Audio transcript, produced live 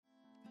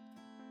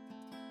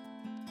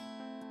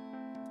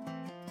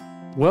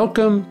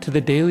Welcome to the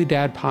Daily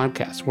Dad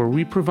Podcast, where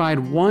we provide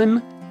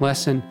one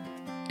lesson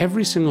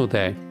every single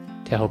day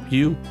to help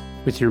you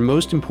with your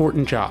most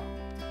important job,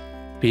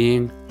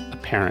 being a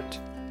parent.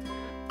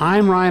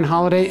 I'm Ryan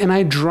Holiday, and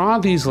I draw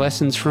these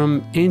lessons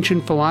from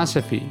ancient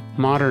philosophy,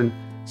 modern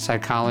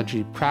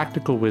psychology,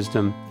 practical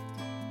wisdom,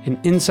 and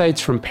insights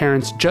from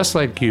parents just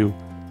like you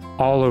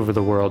all over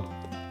the world.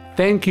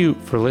 Thank you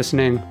for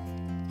listening,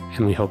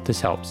 and we hope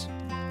this helps.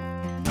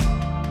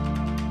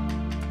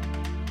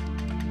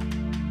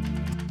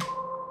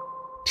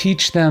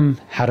 Teach them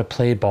how to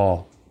play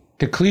ball.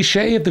 The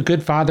cliche of the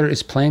good father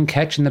is playing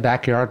catch in the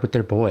backyard with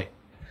their boy.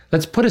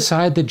 Let's put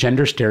aside the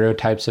gender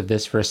stereotypes of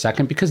this for a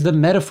second because the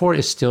metaphor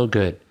is still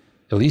good,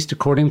 at least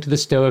according to the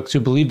Stoics, who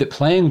believed that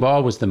playing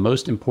ball was the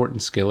most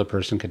important skill a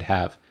person could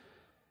have.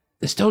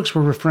 The Stoics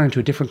were referring to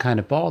a different kind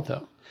of ball,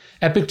 though.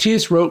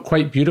 Epictetus wrote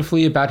quite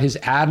beautifully about his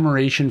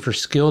admiration for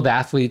skilled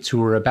athletes who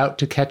were about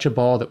to catch a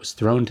ball that was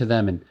thrown to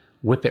them and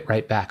whip it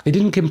right back. They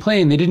didn't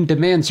complain. They didn't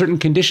demand certain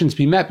conditions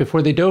be met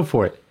before they dove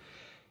for it.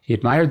 He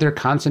admired their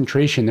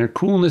concentration, their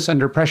coolness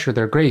under pressure,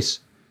 their grace,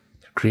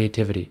 their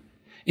creativity.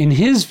 In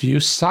his view,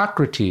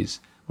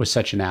 Socrates was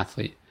such an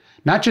athlete,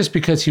 not just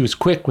because he was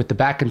quick with the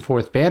back and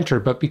forth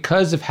banter, but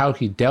because of how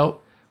he dealt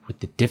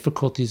with the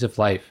difficulties of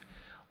life.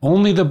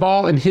 Only the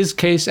ball, in his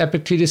case,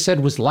 Epictetus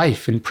said, was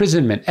life,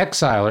 imprisonment,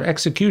 exile, or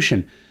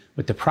execution,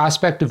 with the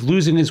prospect of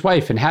losing his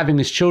wife and having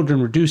his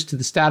children reduced to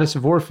the status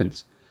of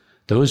orphans.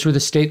 Those were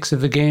the stakes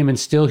of the game, and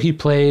still he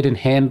played and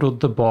handled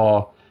the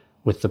ball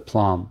with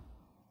aplomb.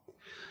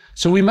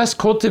 So we must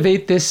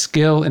cultivate this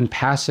skill and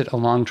pass it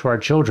along to our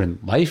children.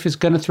 Life is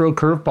going to throw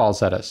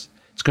curveballs at us.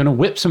 It's going to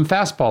whip some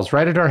fastballs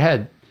right at our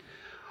head.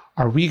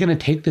 Are we going to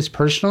take this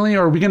personally,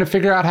 or are we going to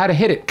figure out how to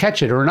hit it,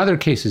 catch it, or in other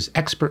cases,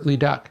 expertly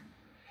duck?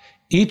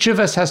 Each of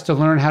us has to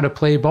learn how to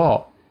play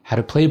ball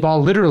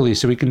literally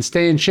so we can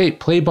stay in shape,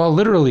 play ball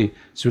literally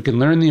so we can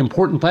learn the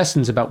important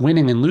lessons about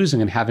winning and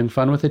losing and having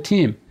fun with a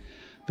team,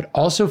 but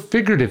also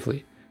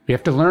figuratively. We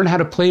have to learn how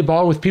to play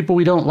ball with people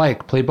we don't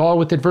like, play ball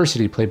with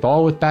adversity, play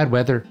ball with bad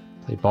weather,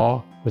 play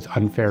ball with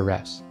unfair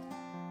refs.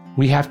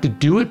 We have to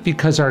do it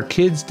because our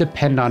kids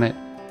depend on it.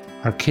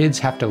 Our kids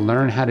have to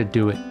learn how to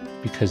do it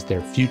because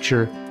their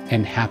future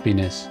and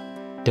happiness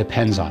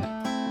depends on it.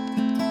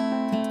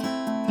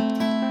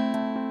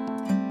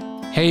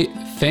 Hey,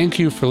 thank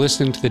you for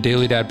listening to the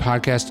Daily Dad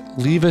Podcast.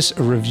 Leave us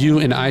a review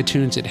in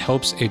iTunes. It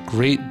helps a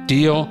great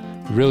deal.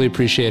 We really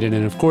appreciate it.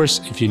 And of course,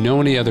 if you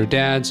know any other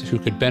dads who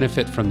could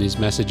benefit from these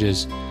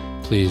messages,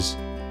 please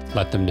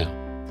let them know.